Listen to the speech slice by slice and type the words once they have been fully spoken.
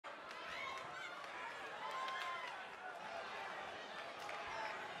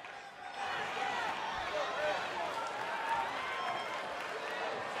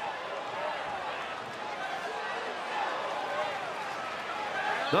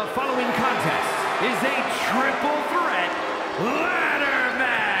The following contest is a triple threat ladder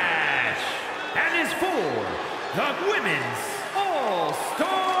match and is for the Women's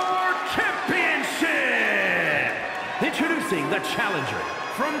All-Star Championship. Introducing the challenger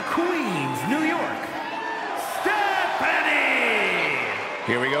from Queens, New York, Stephanie.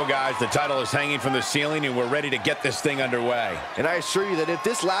 Here we go, guys. The title is hanging from the ceiling, and we're ready to get this thing underway. And I assure you that if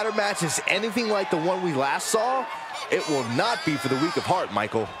this ladder match is anything like the one we last saw, it will not be for the weak of heart,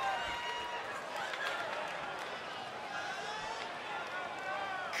 Michael.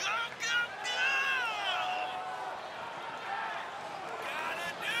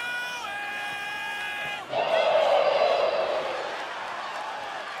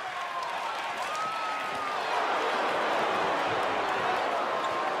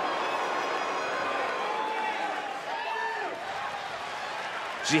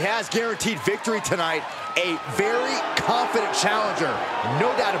 She has guaranteed victory tonight. A very confident challenger,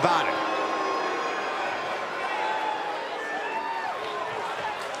 no doubt about it.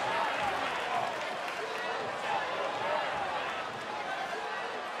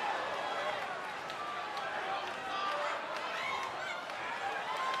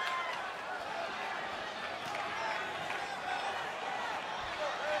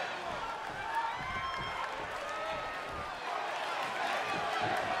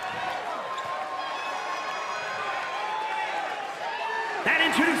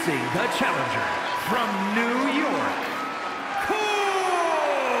 And introducing the challenger from New York, Cole!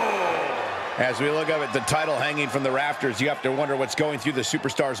 As we look at the title hanging from the rafters, you have to wonder what's going through the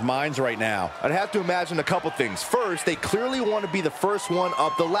superstars' minds right now. I'd have to imagine a couple things. First, they clearly want to be the first one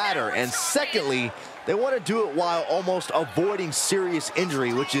up the ladder. And secondly, they want to do it while almost avoiding serious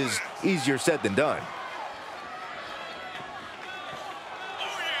injury, which is easier said than done.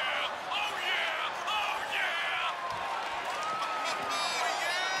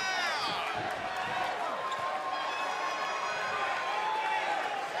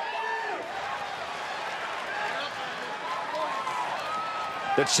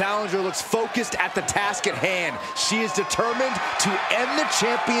 The challenger looks focused at the task at hand. She is determined to end the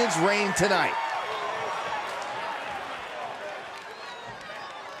champion's reign tonight.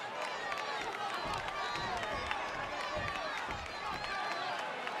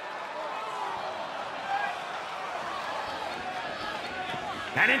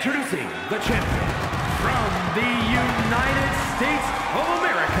 And introducing the champion from the United States of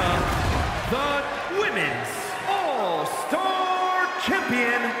America, the Women's All-Star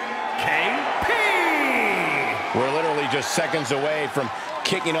Champion, KP. We're literally just seconds away from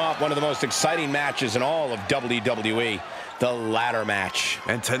kicking off one of the most exciting matches in all of WWE, the ladder match.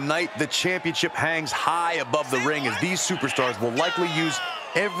 And tonight, the championship hangs high above the ring as these superstars will likely use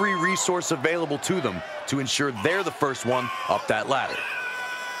every resource available to them to ensure they're the first one up that ladder.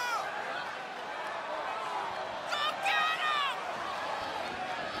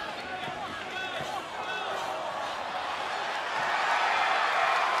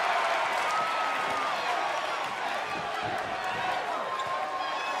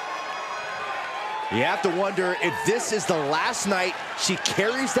 You have to wonder if this is the last night she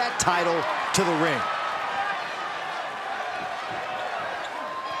carries that title to the ring.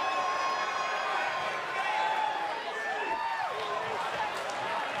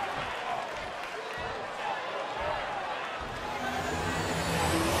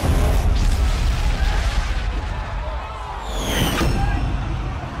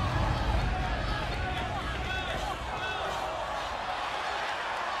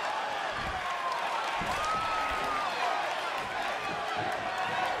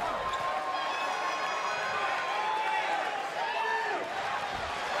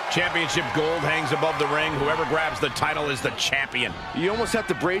 Championship gold hangs above the ring. Whoever grabs the title is the champion. You almost have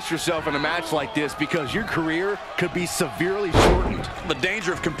to brace yourself in a match like this because your career could be severely shortened. The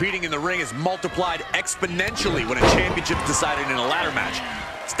danger of competing in the ring is multiplied exponentially when a championship's decided in a ladder match.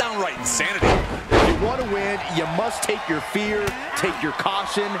 It's downright insanity. If you want to win, you must take your fear, take your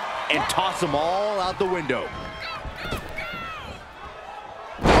caution, and toss them all out the window.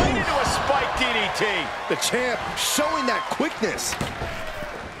 Right into a spike DDT. The champ showing that quickness.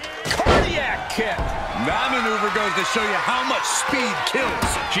 Cardiac kick. That maneuver goes to show you how much speed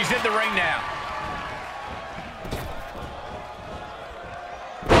kills. She's in the ring now.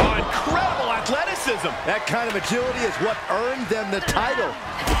 Oh, incredible athleticism. That kind of agility is what earned them the title.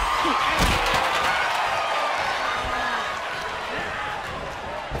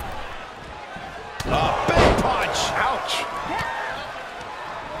 A big punch. Ouch.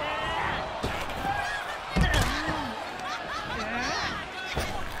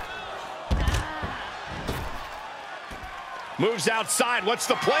 Moves outside. What's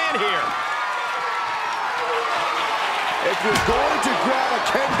the plan here? If you're going to grab a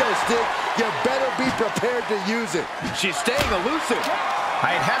kendo stick, you better be prepared to use it. She's staying elusive.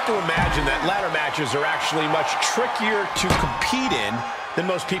 I'd have to imagine that ladder matches are actually much trickier to compete in than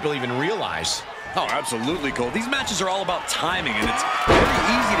most people even realize. Oh, absolutely, Cole. These matches are all about timing, and it's very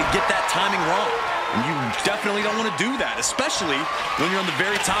easy to get that timing wrong. And you definitely don't want to do that, especially when you're on the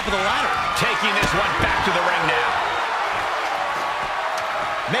very top of the ladder. Taking this one back to the ring now.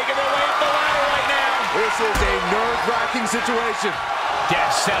 Making their way up the ladder right now. This is a nerve-wracking situation.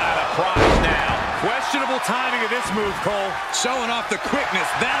 Dead set on a prize now. Questionable timing of this move, Cole. Showing off the quickness.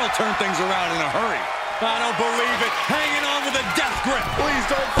 That'll turn things around in a hurry. I don't believe it. Hanging on with a death grip. Please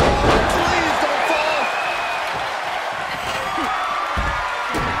don't fall. Please don't fall.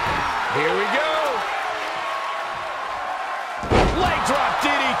 Here we go. Leg drop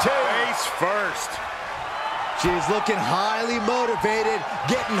DDT. Face first. She's looking highly motivated,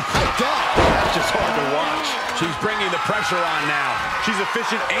 getting hyped up. That's just hard to watch. She's bringing the pressure on now. She's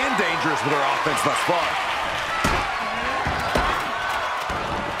efficient and dangerous with her offense thus far.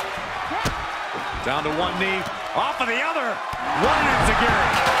 Down to one knee, off of the other. One enziguri.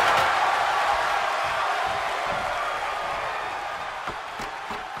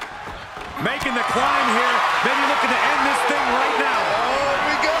 Making the climb here. Maybe looking to end this thing right now. Oh, here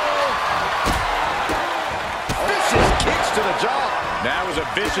we go. Vicious kicks to the jaw. That was a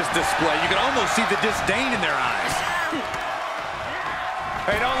vicious display. You could almost see the disdain in their eyes.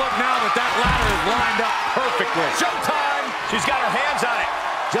 Hey, don't look now, but that ladder is lined up perfectly. Showtime. She's got her hands on it.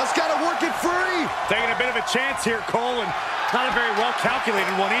 Just got to work it free. Taking a bit of a chance here, Cole, and not a very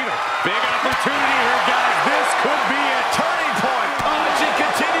well-calculated one either. Big opportunity here, guys. This could be a turning point. Oh, she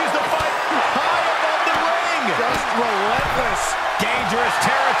continues to fight high above the ring. Just relentless. Dangerous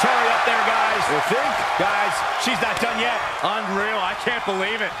territory up there, guys. You think? Guys, she's not done yet. Unreal. I can't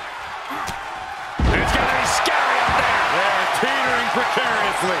believe it. It's got to be scary up there. They're teetering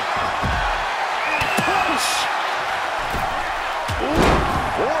precariously. Push.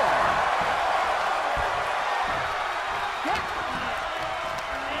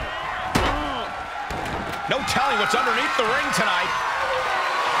 No telling what's underneath the ring tonight.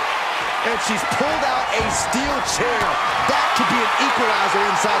 And she's pulled out a steel chair. That could be an equalizer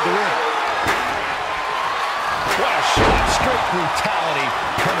inside the ring. What a shot. Straight brutality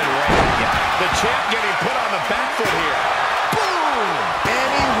coming right at you. The champ getting put on the back foot here. Boom!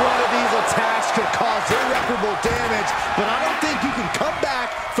 Any one of these attacks could cause irreparable damage, but I don't think you can come back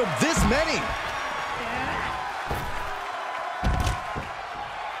from this many.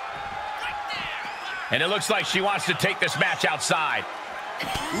 And it looks like she wants to take this match outside.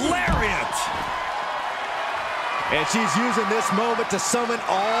 Lariat! And she's using this moment to summon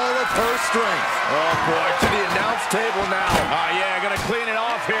all of her strength. Oh, boy, to the announce table now. Oh, yeah, gonna clean it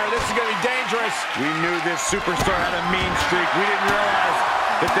off here. This is gonna be dangerous. We knew this superstar had a mean streak. We didn't realize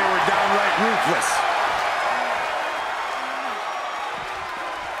that they were downright ruthless.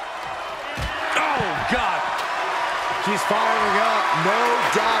 Oh, God! She's firing up, no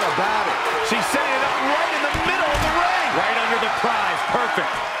doubt about it. She's setting it up right in the middle of the ring. Right under the prize.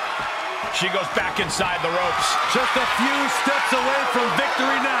 Perfect. She goes back inside the ropes. Just a few steps away from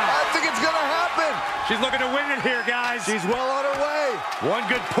victory now. I think it's gonna happen. She's looking to win it here, guys. She's well on her way. One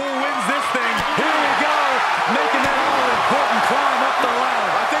good pull wins this thing. Here we go. Making that all-important climb up the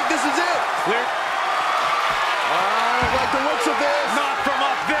ladder. I think this is it. Clear. I don't like the looks of this. Not from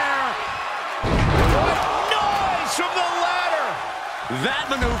up there. Noise from the ladder.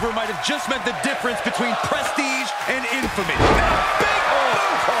 That maneuver might have just meant the difference between prestige and infamy. Big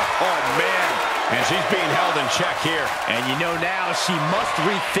oh, man. And she's being held in check here. And you know now she must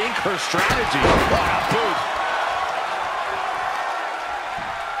rethink her strategy. What a boot.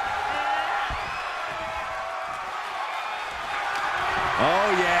 Oh,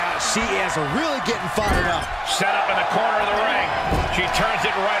 yeah, she is really getting fired up. Set up in the corner of the ring. She turns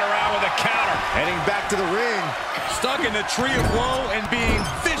it right around with a counter. Heading back to the ring. Stuck in the tree of woe and being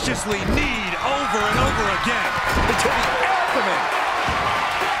viciously kneed over and over again. Into the abdomen.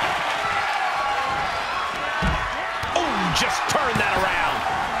 Oh, just turn that around.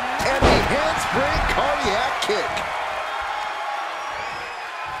 And the handspring cardiac kick.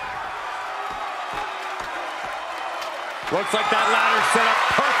 Looks like that ladder set up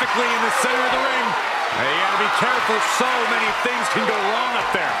perfectly in the center of the ring. Hey, you gotta be careful. So many things can go wrong up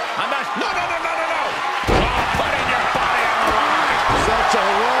there. I'm not. No. Putting your body on the line. Such a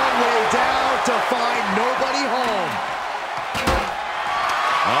long way down to find nobody home.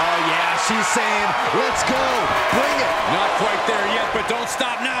 Oh, yeah, she's saying, let's go. Bring it. Not quite there yet, but don't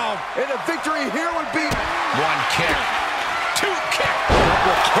stop now. And a victory here would be... One kick.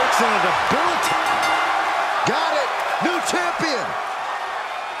 unprecedented ability. Got it. New champion.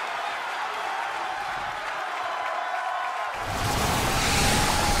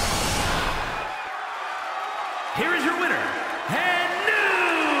 Here is your winner,